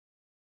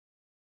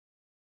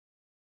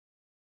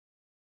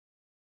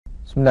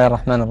بسم الله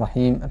الرحمن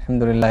الرحيم.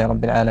 الحمد لله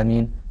رب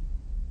العالمين،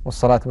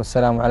 والصلاة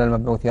والسلام على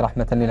المبعوث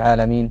رحمة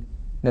للعالمين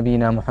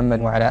نبينا محمد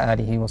وعلى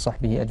آله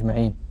وصحبه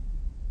أجمعين.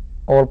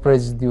 All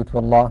praise is due to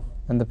Allah,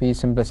 and the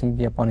peace and blessing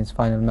be upon His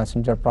final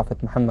messenger,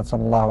 Prophet Muhammad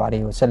sallallahu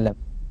alaihi wasallam.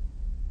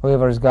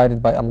 Whoever is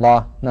guided by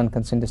Allah, none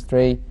can send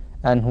astray,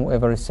 and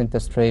whoever is sent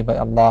astray by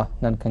Allah,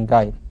 none can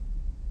guide.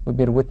 We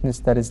bear witness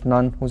that is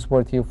none who is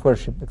worthy of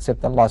worship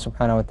except Allah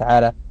subhanahu wa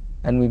ta'ala,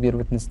 and we bear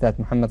witness that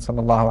Muhammad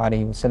sallallahu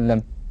alaihi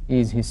wasallam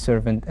is His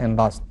servant and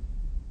last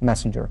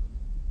messenger.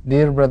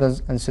 Dear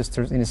brothers and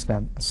sisters in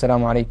Islam,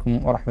 Assalamu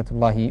alaikum wa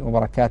rahmatullahi wa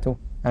barakatuh,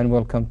 and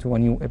welcome to a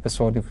new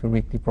episode of your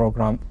weekly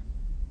program.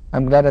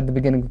 I'm glad at the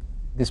beginning of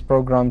this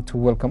program to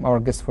welcome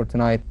our guest for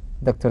tonight,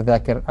 Dr.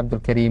 Zakir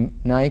Abdul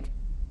Naik,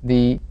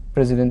 the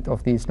President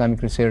of the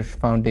Islamic Research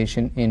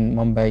Foundation in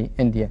Mumbai,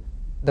 India.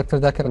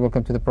 Dr. Zakir,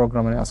 welcome to the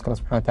program, and I ask Allah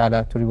subhanahu wa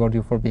ta'ala to reward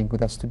you for being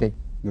with us today.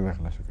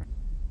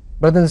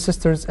 Brothers and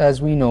sisters, as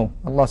we know,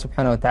 Allah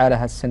subhanahu wa ta'ala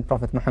has sent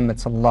Prophet Muhammad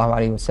sallallahu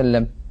alayhi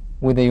wasallam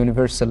with a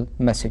universal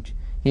message.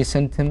 He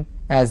sent him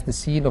as the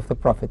seal of the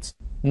prophets,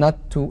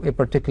 not to a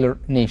particular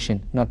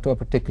nation, not to a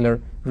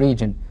particular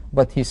region,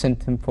 but He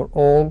sent him for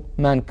all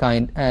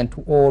mankind and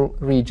to all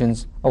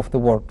regions of the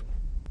world.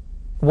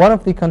 One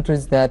of the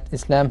countries that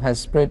Islam has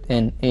spread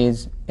in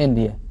is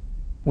India.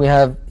 We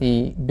have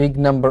a big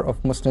number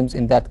of Muslims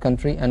in that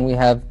country, and we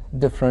have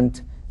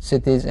different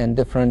cities and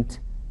different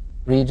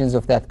regions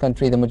of that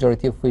country, the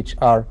majority of which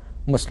are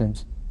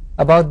Muslims.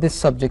 About this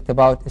subject,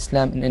 about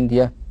Islam in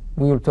India,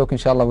 we will talk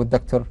inshallah with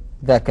Dr.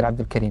 Zakir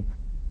Abdul Karim.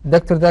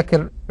 Dr.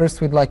 Zakir,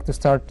 first we'd like to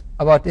start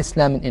about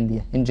Islam in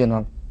India in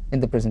general in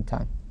the present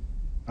time.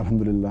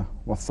 Alhamdulillah,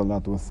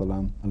 wassalatu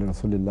wassalam ala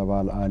rasulillah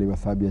wa ala alihi wa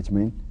sahbihi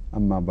ajmain,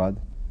 amma ba'd.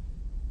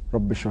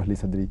 Rabbi shrah li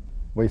sadri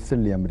wa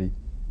yassir li amri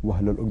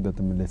wahlul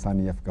 'uqdatam min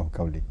lisani yafqahu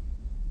qawli.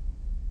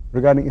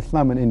 Regarding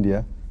Islam in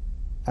India,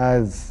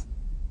 as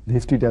the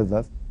history tells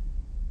us,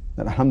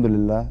 that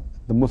alhamdulillah,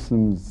 the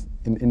Muslims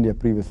in India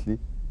previously,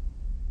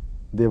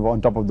 they were on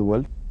top of the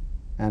world,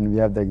 and we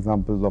have the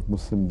examples of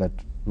Muslims that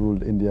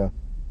ruled India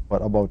for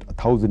about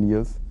 1,000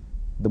 years,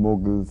 the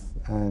Mughals,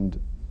 and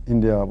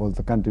India was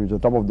the country which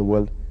was top of the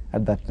world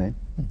at that time.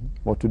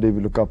 But today we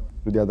look up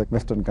to the other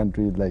Western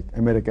countries like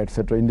America,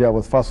 etc. India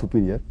was far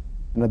superior,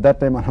 and at that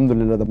time,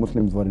 alhamdulillah, the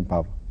Muslims were in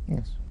power.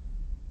 Yes.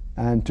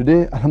 And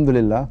today,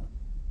 alhamdulillah,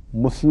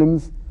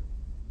 Muslims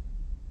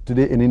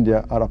today in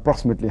India are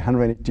approximately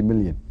 180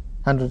 million.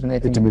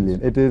 180 million.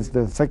 It is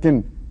the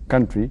second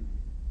country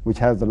which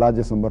has the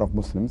largest number of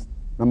Muslims.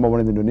 Number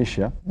one is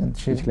Indonesia,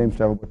 which claims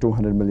to have about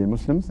 200 million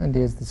Muslims.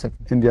 India is the second.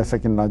 India's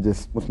second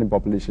largest Muslim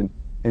population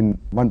in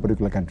one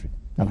particular country.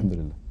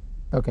 Alhamdulillah.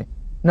 Okay.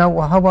 Now,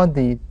 how about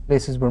the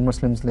places where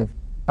Muslims live?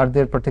 Are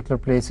there particular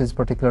places,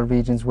 particular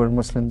regions where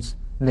Muslims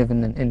live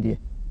in India?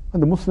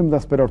 And the Muslims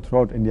are spread out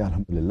throughout India,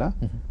 alhamdulillah.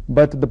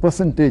 But the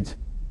percentage,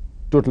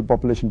 total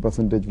population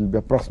percentage, will be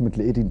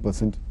approximately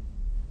 18%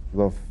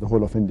 of the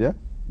whole of India.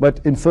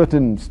 But in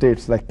certain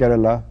states like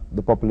Kerala,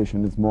 the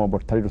population is more,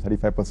 about 30 to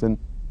 35%.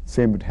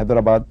 Same with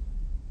Hyderabad,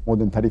 more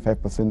than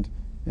 35%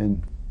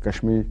 in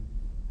Kashmir.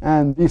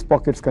 And these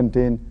pockets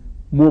contain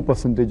more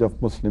percentage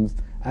of Muslims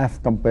as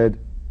compared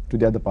to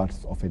the other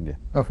parts of India.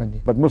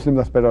 But Muslims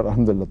are spread out,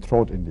 alhamdulillah,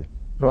 throughout India.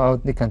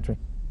 Throughout the country.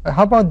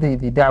 How about the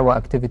da'wah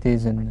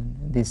activities and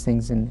these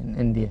things in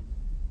India?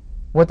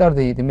 What are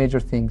the major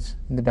things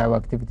in the da'wah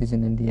activities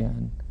in India?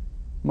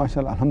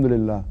 MashaAllah,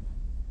 alhamdulillah,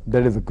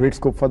 there is a great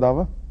scope for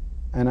da'wah.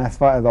 And as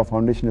far as our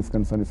foundation is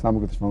concerned,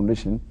 Islamic Research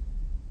Foundation,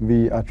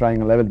 we are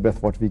trying a level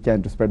best what we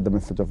can to spread the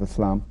message of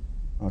Islam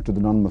to the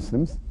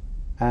non-Muslims.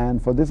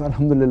 And for this,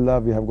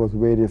 alhamdulillah, we have got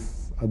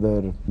various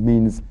other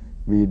means.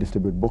 We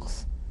distribute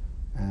books,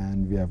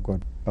 and we have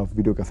got a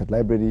video cassette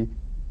library.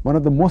 One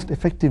of the most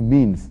effective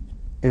means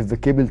is the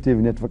cable TV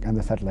network and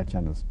the satellite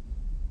channels.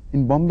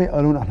 In Bombay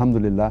alone,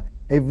 alhamdulillah,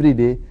 every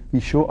day we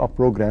show our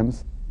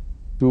programs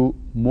to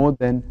more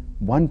than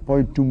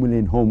 1.2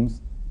 million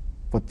homes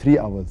for 3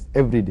 hours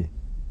every day.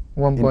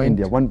 In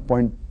India,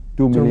 1.2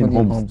 million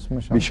homes.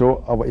 We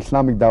show our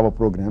Islamic Dawah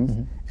programs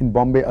in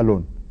Bombay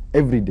alone,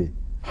 every day.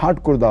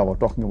 Hardcore Dawah,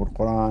 talking about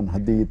Quran,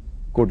 Hadith,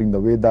 quoting the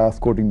Vedas,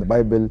 quoting the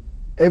Bible,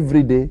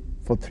 every day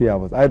for 3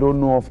 hours. I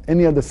don't know of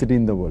any other city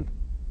in the world,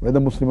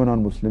 whether Muslim or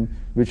non-Muslim,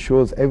 which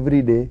shows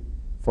every day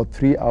for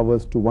 3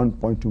 hours to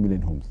 1.2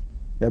 million homes.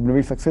 We have been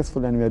very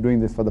successful, and we are doing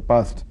this for the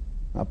past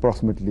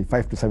approximately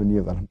 5 to 7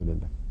 years,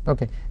 alhamdulillah.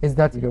 Okay. Is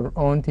that your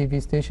own TV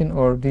station,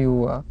 or do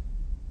you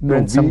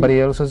rent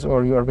somebody else's,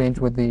 or you arrange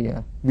with the TV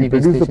station? We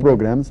produce the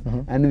programs,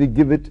 and we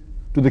give it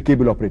to the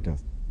cable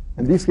operators.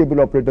 And these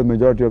cable operators,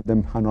 majority of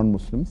them are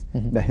non-Muslims,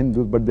 they're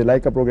Hindus, but they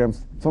like our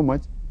programs so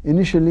much.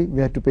 Initially, we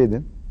had to pay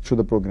them to show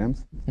the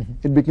programs.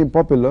 It became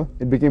popular,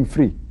 it became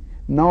free.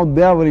 Now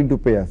they are willing to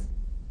pay us.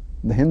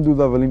 The Hindus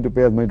are willing to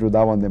pay us money to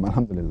dawah on them,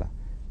 alhamdulillah.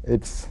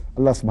 It's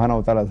Allah subhanahu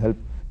wa ta'ala's help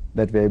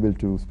that we're able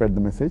to spread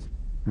the message.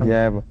 We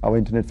have our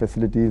internet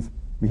facilities,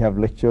 we have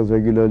lectures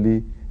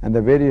regularly, and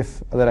the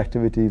various other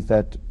activities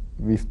that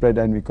we spread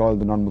and we call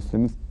the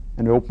non-Muslims.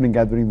 And we're opening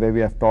gatherings where we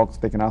have talks,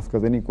 they can ask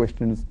us any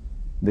questions,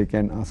 They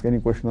can ask any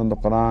question on the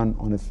Quran,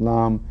 on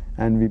Islam,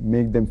 and we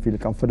make them feel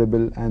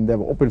comfortable, and they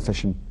have an open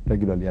session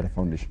regularly at a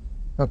foundation.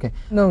 Okay.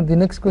 Now the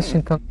next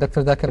question comes,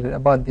 Dr. Zakir,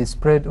 about the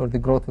spread or the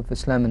growth of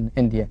Islam in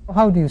India.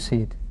 How do you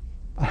see it?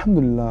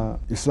 Alhamdulillah,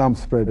 Islam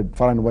spread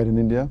far and wide in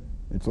India.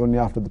 It's only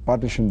after the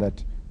partition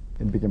that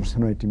it became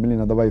 180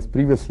 million. Otherwise,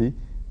 previously,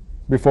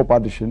 before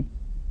partition,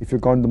 if you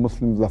count the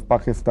Muslims of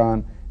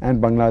Pakistan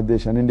and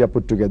Bangladesh and India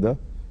put together,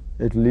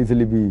 it will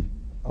easily be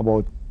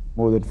about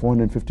more than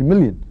 450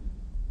 million.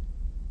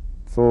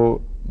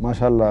 So,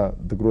 mashallah,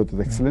 the growth is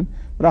excellent.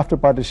 But after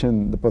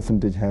partition, the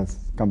percentage has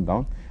come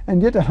down.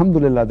 And yet,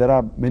 alhamdulillah, there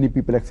are many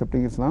people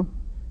accepting Islam.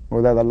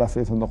 Or that Allah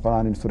says in the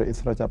Quran in Surah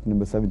Isra, chapter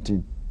number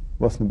 17,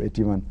 verse number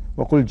 81,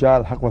 وَقُلْ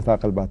جَعَ الْحَقْ وَثَاقَ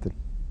الْبَاطِلِ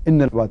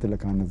إِنَّ الْبَاطِلَ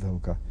كَانَ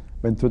زَهُوقًا.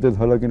 When truth is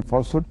hurled against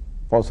falsehood,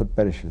 falsehood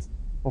perishes.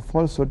 Or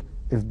falsehood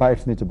is by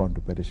its nature bound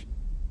to perish.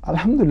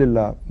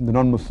 Alhamdulillah, the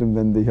non-Muslims,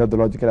 when they hear the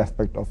logical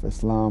aspect of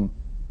Islam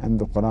and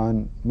the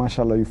Quran,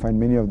 mashallah, you find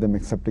many of them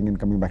accepting and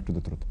coming back to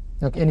the truth.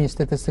 Okay, any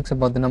statistics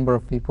about the number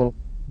of people,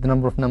 the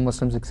number of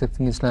non-Muslims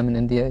accepting Islam in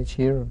India each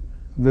year?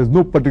 There's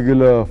no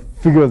particular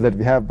figures that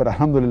we have, but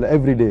alhamdulillah,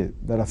 every day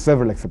there are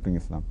several accepting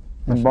Islam.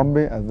 In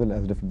Bombay as well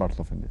as different parts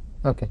of India.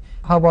 Okay.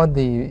 How about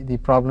the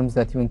problems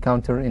that you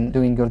encounter in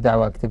doing your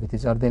da'wah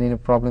activities? Are there any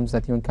problems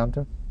that you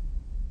encounter?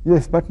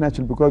 Yes, but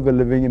natural, because we're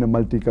living in a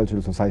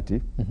multicultural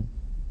society,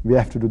 we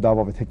have to do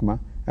da'wah with hikmah.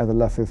 As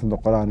Allah says in the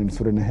Quran in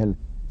Surah Nahl,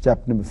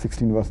 chapter number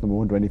 16, verse number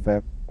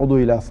 125,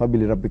 "Udu ila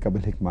sabili rabbika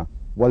bil hikmah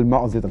wal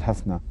ma'azit al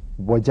hasna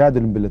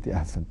wajadilum billati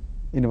ahsan."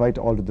 Invite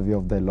all to the way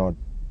of thy Lord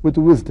with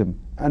wisdom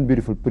and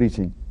beautiful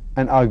preaching,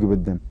 and argue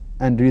with them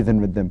and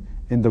reason with them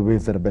in the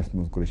ways that are best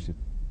most gracious.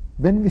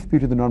 When we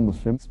speak to the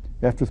non-Muslims,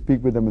 we have to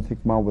speak with them with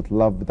hikmah, with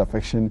love, with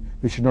affection.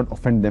 We should not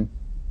offend them.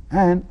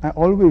 And I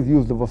always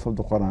use the verse of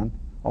the Quran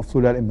of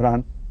Surah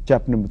Al-Imran,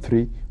 chapter number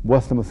 3,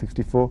 verse number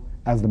 64,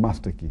 as the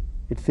master key.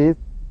 It says,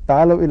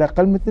 "Ta'alaw ila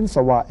qalmatin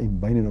sawa'in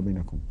baynina wa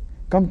baynakum."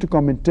 Come to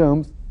common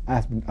terms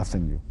as between us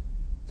and you.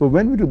 So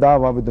when we do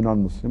da'wah with the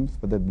non-Muslims,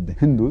 whether with the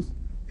Hindus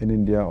in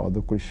India or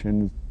the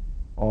Christians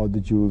or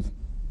the Jews,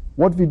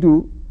 what we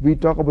do, we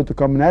talk about the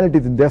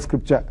commonalities in their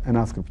scripture and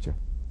our scripture,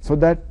 so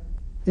that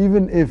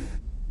even if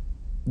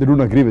they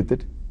don't agree with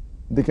it,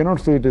 they cannot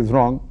say it is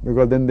wrong,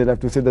 because then they'll have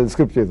to say that the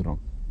scripture is wrong.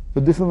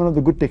 So this is one of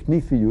the good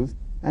techniques we use,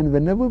 and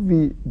whenever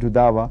we do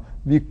da'wah,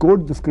 we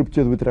quote the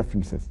scriptures with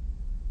references,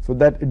 so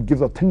that it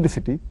gives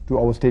authenticity to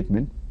our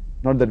statement,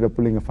 not that we're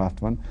pulling a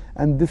fast one.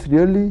 And this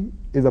really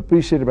is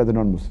appreciated by the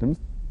non-Muslims,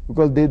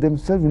 because they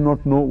themselves do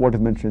not know what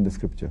is mentioned in the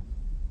scripture.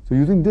 So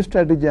using this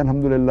strategy,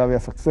 alhamdulillah, we are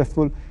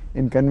successful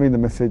in conveying the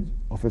message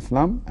of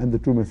Islam and the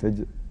true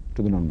message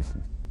to the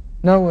non-Muslims.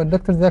 Now,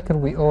 Dr. Zakir,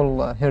 we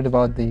all heard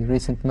about the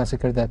recent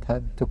massacre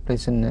that took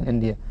place in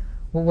India.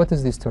 What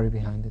is the story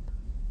behind it?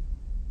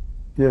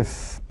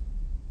 Yes,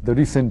 the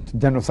recent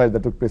genocide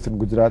that took place in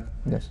Gujarat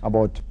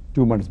about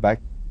 2 months back.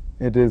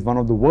 It is one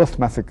of the worst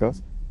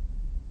massacres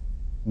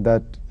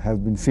that has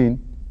been seen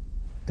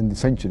in the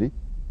century.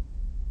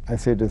 I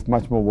say it is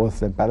much more worse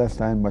than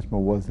Palestine, much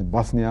more worse than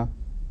Bosnia.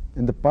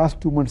 In the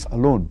past 2 months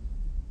alone,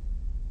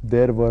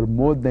 there were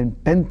more than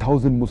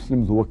 10,000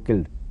 Muslims who were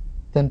killed.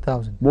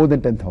 10,000? More than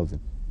 10,000.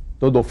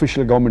 Though the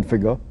official government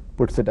figure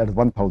puts it at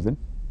 1,000.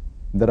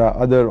 There are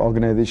other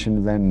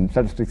organizations and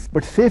statistics,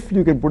 but safely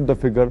you can put the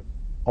figure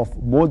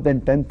of more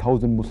than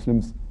 10,000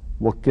 Muslims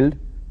were killed,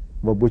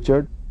 were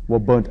butchered, were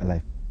burnt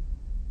alive.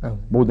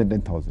 More than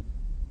 10,000.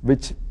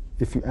 Which,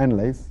 if you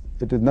analyze,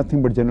 it is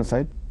nothing but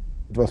genocide.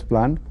 It was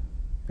planned,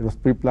 it was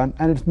pre-planned,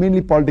 and it's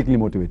mainly politically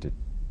motivated.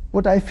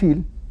 What I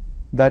feel,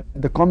 that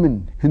the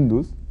common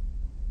Hindus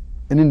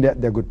in India,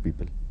 they're good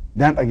people.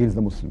 They aren't against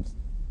the Muslims.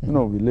 You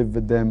know, we live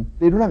with them.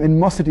 They don't have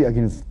animosity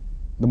against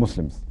the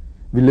Muslims.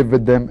 We live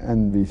with them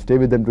and we stay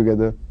with them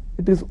together.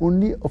 It is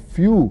only a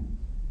few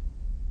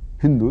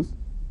Hindus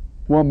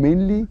who are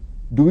mainly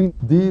doing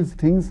these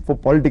things for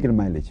political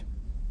mileage.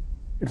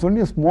 It's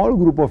only a small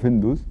group of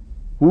Hindus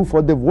who,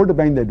 for their vote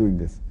bank, they're doing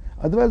this.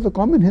 Otherwise, the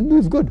common Hindu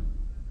is good,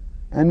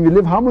 and we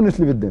live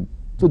harmoniously with them.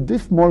 So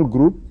this small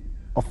group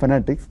of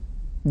fanatics,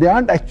 they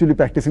aren't actually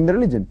practicing the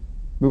religion.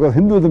 Because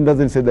Hinduism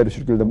doesn't say that you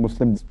should kill the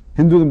Muslims.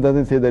 Hinduism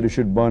doesn't say that you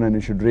should burn and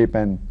you should rape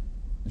and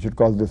you should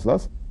cause this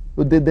loss.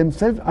 So they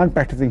themselves aren't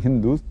practicing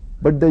Hindus,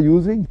 but they're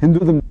using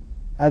Hinduism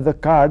as a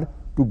card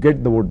to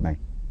get the vote bank.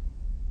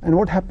 And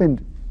what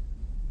happened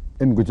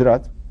in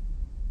Gujarat,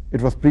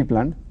 it was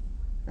pre-planned.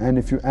 And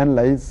if you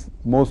analyze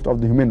most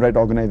of the human rights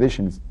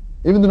organizations,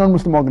 even the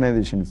non-Muslim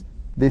organizations,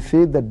 they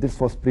say that this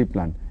was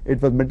pre-planned. It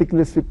was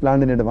meticulously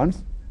planned in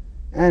advance.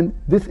 And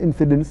this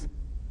incident,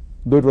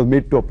 though it was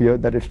made to appear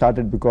that it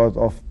started because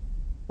of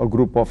a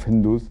group of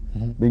Hindus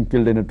being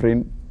killed in a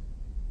train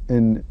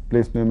in a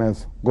place known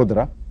as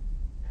Godhra,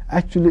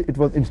 actually it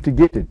was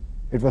instigated,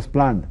 it was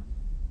planned,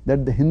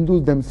 that the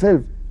Hindus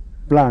themselves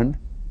planned,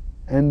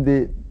 and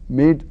they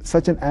made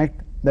such an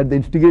act that they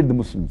instigated the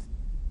Muslims.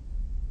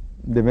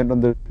 They went on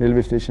the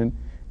railway station,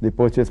 they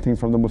purchased things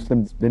from the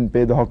Muslims, didn't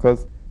pay the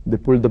hawkers, they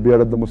pulled the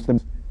beard of the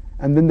Muslims,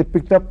 and then they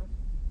picked up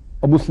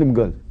a Muslim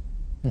girl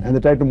and they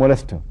tried to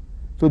molest her.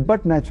 So,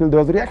 but natural, there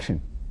was a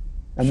reaction.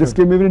 And this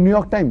came even in New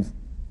York Times.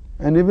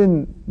 And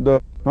even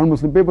the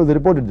non-Muslim papers, they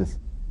reported this.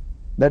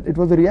 That it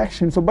was a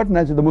reaction, so but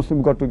naturally the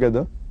Muslims got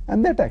together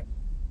and they attacked.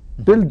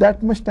 Till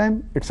that much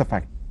time, it's a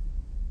fact.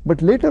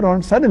 But later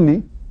on,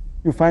 suddenly,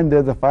 you find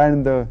there's a fire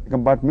in the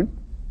compartment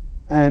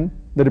and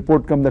the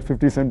report comes that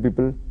 57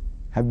 people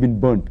have been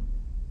burnt.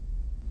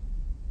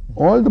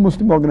 All the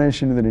Muslim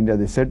organizations in India,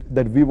 they said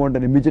that we want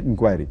an immediate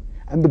inquiry,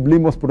 and the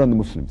blame was put on the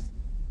Muslims.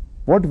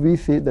 What we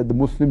say that the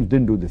Muslims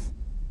didn't do this.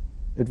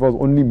 It was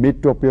only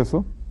made to appear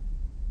so.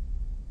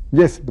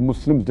 Yes, the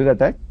Muslims did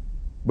attack,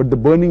 but the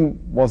burning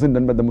wasn't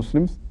done by the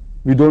Muslims.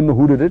 We don't know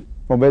who did it,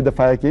 from where the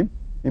fire came.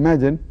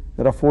 Imagine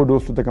there are 4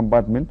 doors to the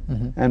compartment,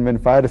 and when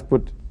fire is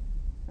put,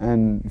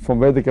 and from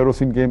where the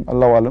kerosene came,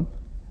 Allahu Alam,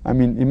 I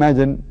mean,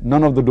 imagine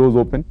none of the doors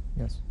open.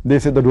 Yes. They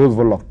say the doors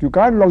were locked. You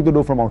can't lock the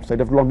door from outside, you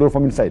have to lock the door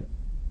from inside.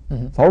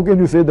 So how can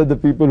you say that the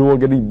people who were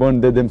getting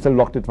burned, they themselves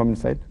locked it from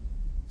inside?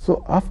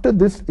 So after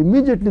this,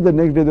 immediately the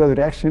next day there was a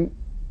reaction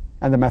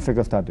and the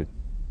massacre started.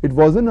 It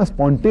wasn't a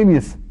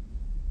spontaneous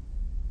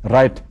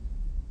riot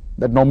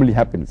that normally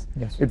happens.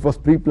 Yes. It was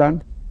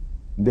pre-planned.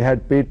 They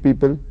had paid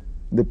people,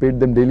 they paid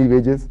them daily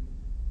wages,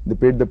 they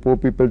paid the poor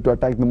people to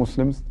attack the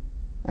Muslims,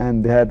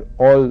 and they had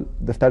all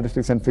the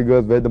statistics and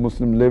figures where the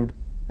Muslims lived,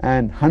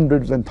 and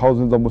hundreds and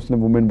thousands of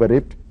Muslim women were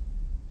raped,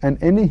 and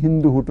any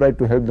Hindu who tried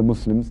to help the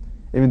Muslims,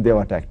 even they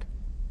were attacked.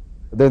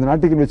 There's an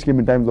article which came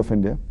in Times of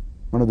India,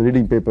 one of the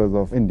leading papers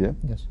of India,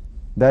 Yes.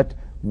 that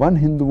one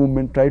Hindu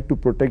woman tried to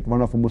protect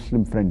one of her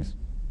Muslim friends,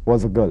 who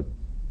was a girl,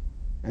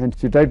 and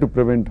she tried to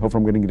prevent her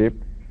from getting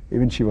raped,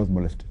 even she was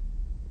molested.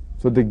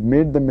 So they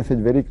made the message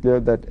very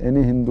clear that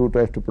any Hindu who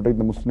tries to protect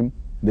the Muslim,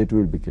 they too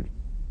will be killed.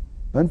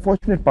 The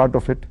unfortunate part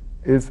of it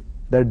is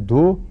that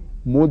though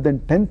more than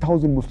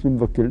 10,000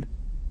 Muslims were killed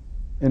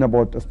in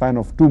about a span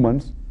of 2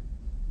 months,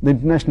 the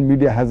international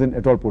media hasn't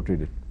at all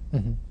portrayed it.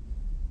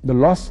 The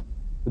loss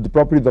of the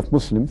properties of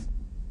Muslims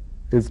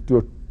is to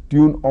a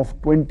tune of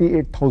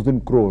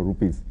 28,000 crore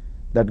rupees.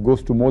 That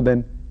goes to more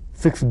than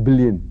 $6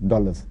 billion.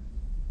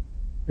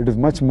 It is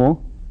much more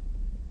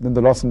than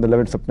the loss in the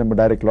 11th September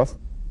direct loss,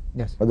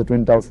 Yes. or the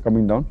Twin Towers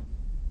coming down.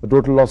 The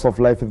total loss of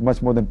life is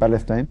much more than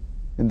Palestine.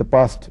 In the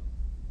past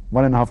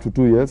 1.5 to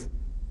 2 years,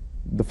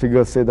 the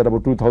figures say that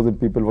about 2,000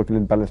 people were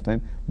killed in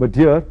Palestine. But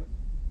here,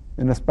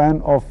 in a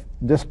span of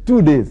just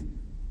 2 days,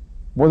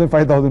 more than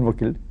 5,000 were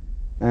killed.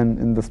 And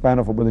in the span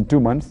of more than 2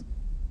 months,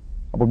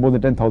 about more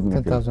than 10,000 were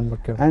killed. 10,000 were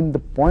killed. And the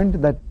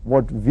point that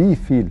what we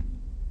feel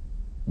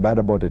bad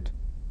about it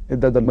is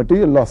that the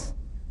material loss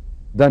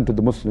done to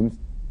the Muslims,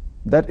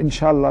 that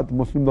inshallah the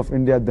Muslims of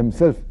India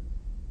themselves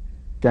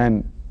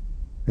can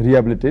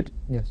rehabilitate.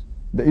 Yes.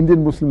 The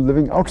Indian Muslims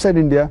living outside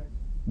India,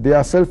 they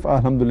are self,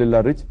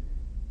 alhamdulillah, rich,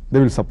 they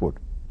will support.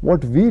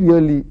 What we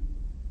really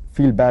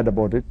feel bad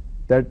about it,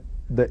 that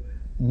the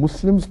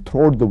Muslims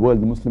throughout the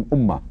world, the Muslim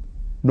Ummah,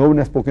 no one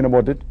has spoken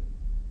about it.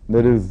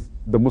 There is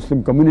the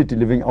Muslim community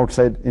living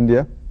outside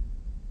India.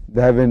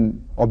 They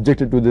haven't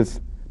objected to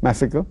this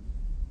massacre.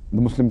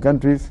 The Muslim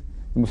countries,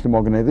 the Muslim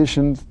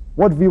organizations,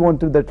 what we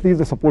wanted, that at least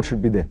the support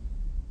should be there.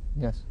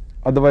 Yes.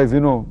 Otherwise,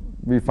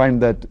 we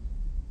find that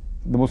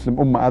the Muslim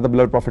Ummah, as the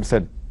beloved Prophet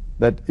said,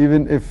 that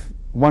even if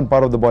one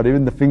part of the body,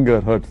 even the finger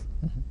hurts,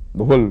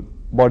 the whole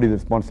body is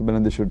responsible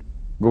and they should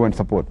go and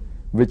support,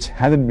 which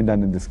hasn't been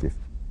done in this case.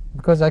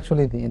 Because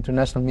actually the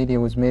international media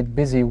was made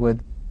busy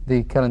with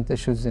the current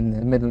issues in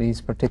the Middle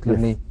East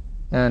particularly, Yes.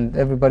 and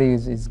everybody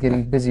is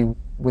getting busy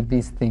with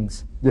these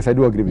things. Yes, I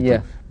do agree with Yeah.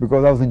 you.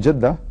 Because I was in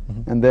Jeddah,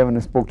 and there when I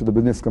spoke to the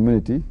business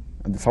community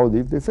and the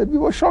Saudis, they said we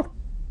were shocked.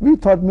 We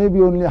thought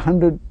maybe only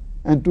 100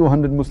 and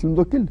 200 Muslims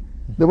were killed.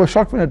 They were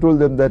shocked when I told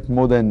them that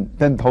more than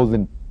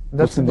 10,000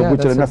 Muslims were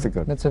butchered and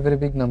massacred. That's a very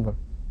big number.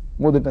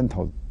 More than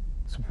 10,000.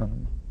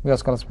 Subhanallah. We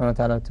ask Allah subhanahu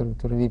wa ta'ala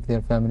to relieve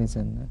their families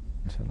and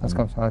ask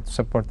Allah subhanahu wa ta'ala to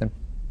support them.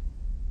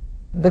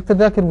 Dr.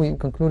 Zakir, we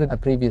concluded a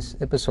previous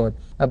episode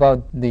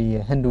about the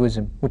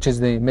Hinduism, which is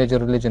the major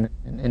religion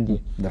in India.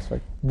 That's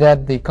right.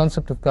 That the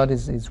concept of God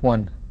is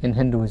one in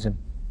Hinduism.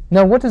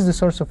 Now, what is the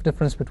source of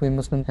difference between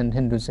Muslims and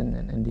Hindus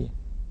in India?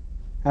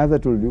 As I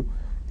told you,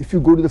 if you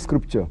go to the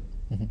scripture,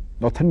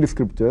 the authentic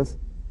scriptures,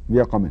 we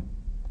are common,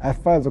 as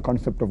far as the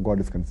concept of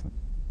God is concerned.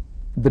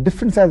 The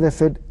difference, as I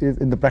said, is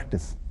in the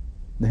practice.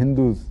 The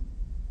Hindus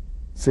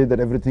say that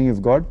everything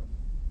is God.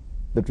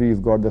 The tree is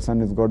God, the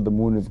sun is God, the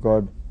moon is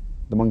God,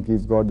 the monkey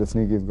is God, the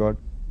snake is God.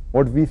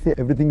 What we say,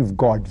 everything is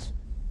God's.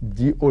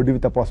 G-O-D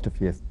with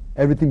apostrophe S.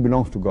 Everything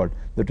belongs to God.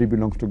 The tree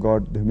belongs to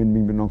God, the human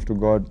being belongs to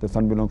God, the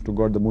sun belongs to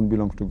God, the moon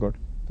belongs to God.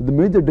 So the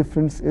major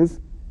difference is,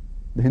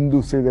 the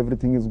Hindu says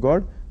everything is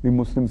God, we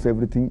Muslims say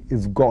everything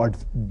is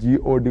God's.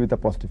 G-O-D with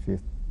apostrophe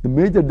S. The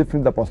major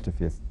difference is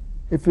apostrophe S.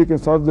 If we can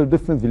solve the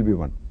difference, we'll be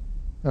one.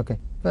 Okay.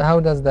 But how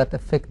does that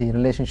affect the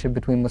relationship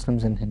between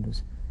Muslims and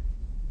Hindus?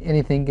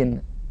 Anything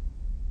in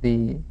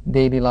the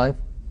daily life?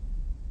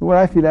 What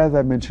I feel, as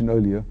I mentioned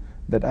earlier,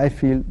 that I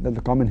feel that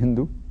the common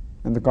Hindu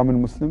and the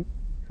common Muslim,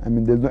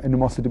 there's no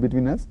animosity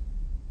between us.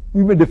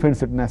 We may differ in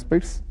certain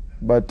aspects,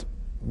 but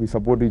we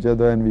support each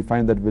other and we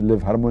find that we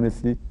live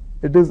harmoniously.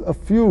 It is a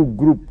few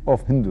group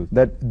of Hindus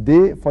that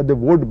they, for the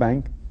vote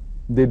bank,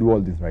 they do all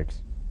these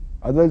rites.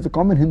 Otherwise, the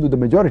common Hindu, the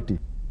majority,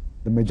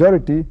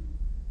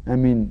 I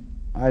mean,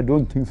 I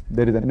don't think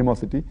there is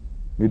animosity.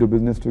 We do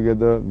business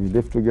together, we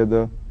live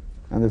together,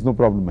 and there's no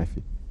problem, I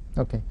feel.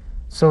 Okay.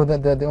 So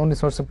the only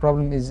source of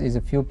problem is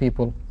a few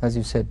people, as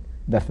you said.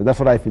 That's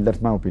what I feel,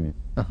 that's my opinion.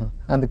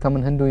 And the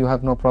common Hindu, you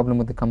have no problem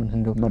with the common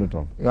Hindu? Not at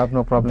all. You have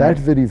no problem?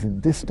 That's the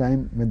reason. This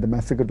time, when the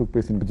massacre took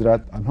place in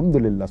Gujarat,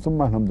 alhamdulillah,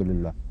 summa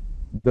alhamdulillah,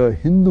 the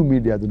Hindu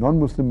media, the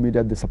non-Muslim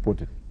media, they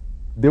supported.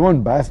 They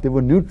weren't biased, they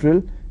were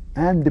neutral,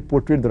 and they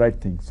portrayed the right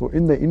thing. So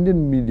in the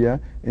Indian media,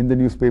 in the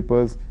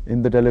newspapers,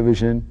 in the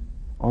television,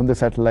 on the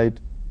satellite,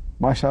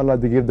 mashallah,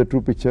 they gave the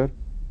true picture.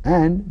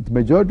 And the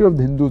majority of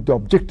the Hindus, they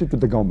objected to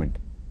the government,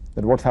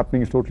 that what's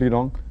happening is totally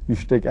wrong, you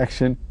should take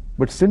action.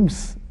 But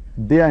since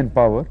they are in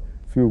power,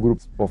 few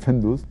groups of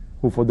Hindus,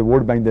 who for the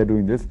vote bank they're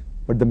doing this,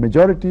 but the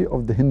majority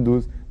of the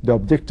Hindus, they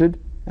objected,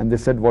 and they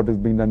said what is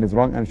being done is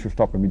wrong and it should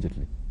stop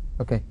immediately.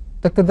 Okay.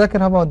 Dr. Zakir,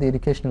 how about the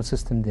educational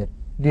system there?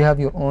 Do you have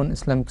your own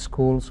Islamic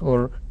schools,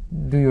 or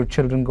do your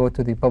children go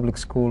to the public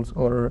schools,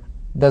 or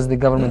does the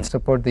government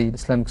support the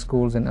Islamic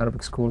schools and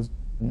Arabic schools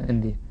in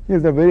India?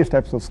 Yes, there are various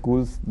types of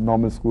schools.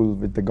 Normal schools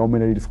with the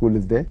government-aided school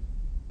is there.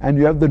 And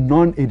you have the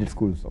non-aided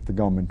schools of the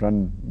government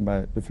run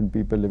by different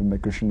people, living by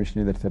Christian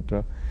missionaries,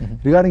 etc.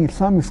 Regarding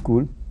Islamic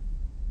school,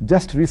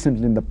 just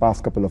recently in the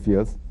past couple of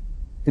years,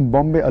 in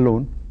Bombay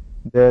alone,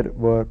 there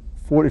were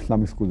 4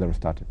 Islamic schools that were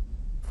started.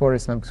 4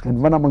 Islamic schools.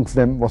 And one amongst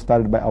them was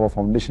started by our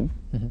foundation,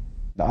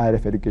 the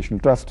IRF Educational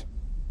Trust.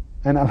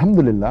 And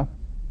alhamdulillah,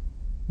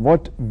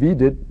 what we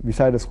did, we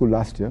started a school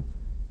last year,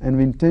 and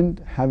we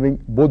intend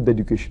having both the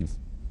educations.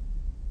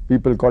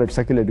 People call it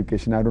secular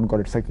education, I don't call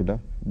it secular.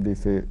 They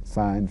say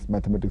science,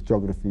 mathematics,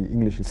 geography,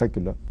 English is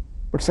secular.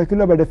 But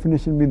secular by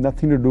definition means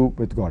nothing to do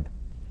with God.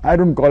 I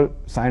don't call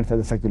science as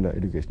a secular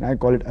education, I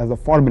call it as a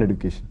formal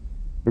education.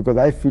 Because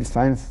I feel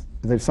science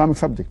is an Islamic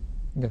subject.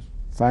 Yes.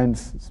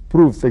 Science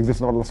proves the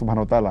existence of Allah subhanahu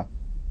wa ta'ala.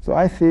 So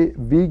I say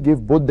we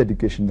give both the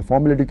education, the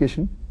formal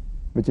education,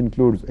 which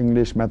includes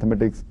English,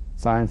 mathematics,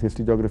 science,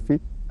 history, geography,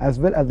 as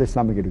well as the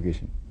Islamic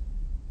education.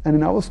 And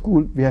in our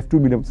school, we have 2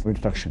 mediums of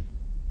instruction.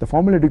 The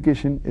formal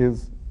education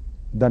is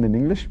done in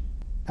English,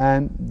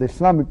 and the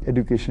Islamic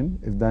education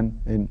is done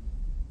in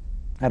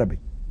Arabic.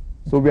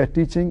 So we are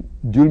teaching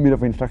dual medium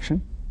of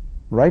instruction,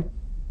 right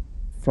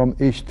from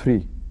age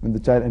 3, when the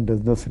child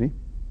enters nursery.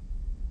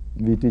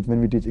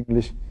 When we teach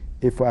English,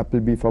 A for apple,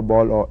 B for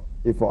ball, or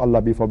A for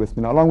Allah, B for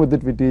Bismillah. Along with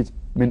it, we teach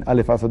min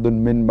alif asadun,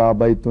 min ba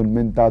baitun,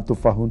 min ta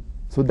tufahun.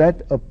 So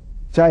that a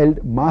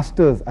child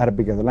masters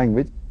Arabic as a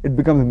language, it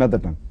becomes a mother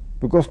tongue.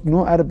 Because to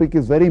know Arabic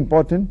is very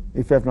important.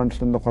 If you have to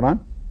understand the Quran,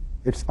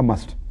 it's a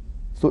must.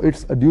 So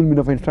it's a dual medium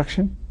of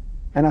instruction.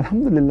 And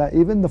alhamdulillah,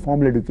 even the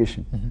formal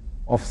education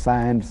of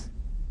science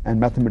and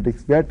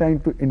mathematics, we are trying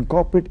to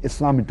incorporate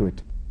Islam into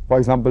it. For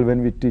example,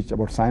 when we teach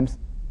about science,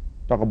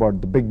 talk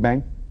about the Big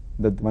Bang,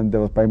 that when there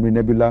was primary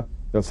nebula,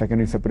 there was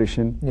secondary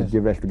separation, which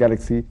gave rise to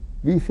galaxy.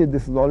 We say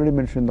this is already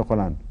mentioned in the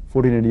Quran,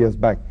 1400 years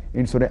back,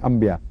 in Surah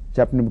Anbiya,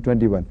 chapter number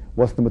 21,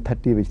 verse number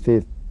 30, which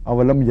says,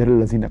 أَوَلَمْ يَرَ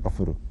الَّذِينَ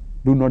كَفَرُوا.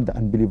 Do not the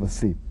unbelievers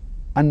see,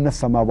 أَنَّ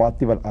السَّمَاوَاتِ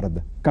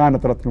وَالْأَرْضَ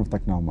كَانَتْ رَتْقًا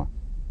فَتَقْنَاهُمَا.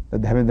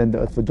 That the heaven and the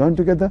earth were joined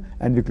together,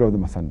 and we clove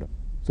them asunder.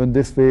 So in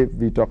this way,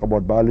 we talk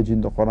about biology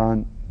in the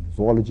Quran,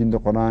 zoology in the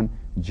Quran,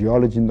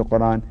 geology in the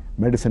Quran,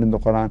 medicine in the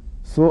Quran.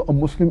 So a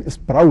Muslim is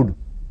proud.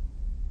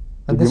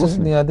 And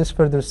this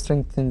further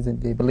strengthens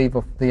the belief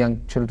of the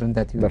young children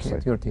that you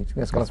teach.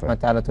 We ask Allah subhanahu wa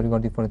ta'ala to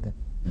reward you for that.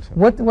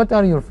 What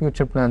are your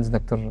future plans,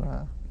 Dr.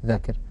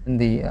 Zakir, in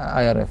the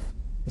IRF,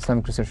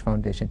 Islamic Research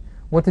Foundation?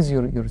 What is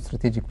your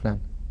strategic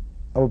plan?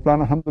 Our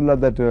plan, alhamdulillah,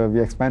 that we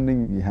are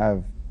expanding. We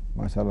have,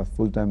 mashallah,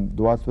 full-time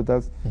du'as with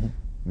us.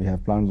 We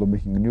have plans of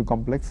making a new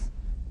complex.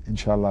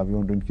 Inshallah, we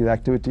want to increase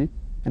activity.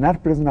 And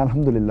at present,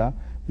 alhamdulillah,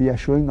 we are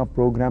showing our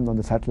programs on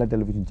the satellite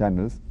television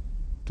channels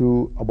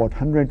to about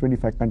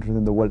 125 countries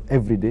in the world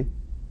every day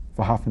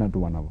for half an hour to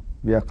 1 hour.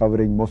 We are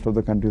covering most of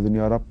the countries in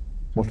Europe,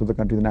 most of the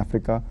countries in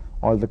Africa,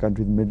 all the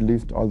countries in the Middle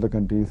East, all the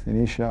countries in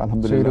Asia,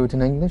 alhamdulillah. So you do it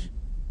in English?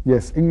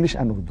 Yes, English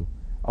and Urdu.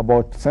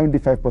 About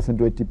 75%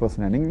 to 80%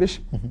 in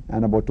English,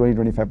 and about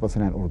 20-25%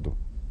 in Urdu.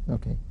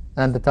 Okay.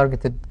 And the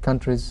targeted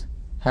countries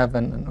have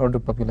an Urdu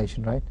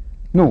population, right?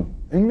 No,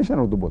 English and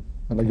Urdu both.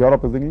 Like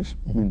Europe is English.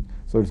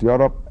 So it's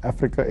Europe,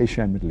 Africa,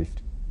 Asia, and Middle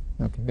East.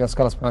 Okay. We ask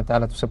Allah subhanahu wa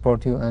ta'ala to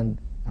support you and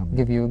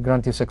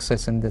grant you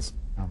success in this.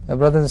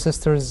 Brothers and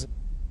sisters,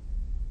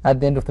 at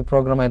the end of the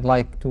program, I'd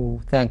like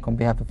to thank on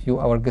behalf of you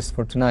our guest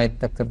for tonight,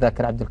 Dr.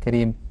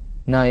 Zakir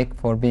Naik,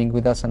 for being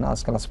with us, and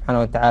ask Allah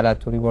subhanahu wa ta'ala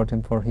to reward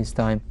him for his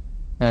time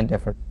and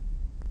effort.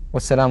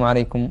 Wassalamu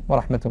alaikum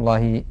wa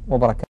rahmatullahi wa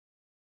barakatuh.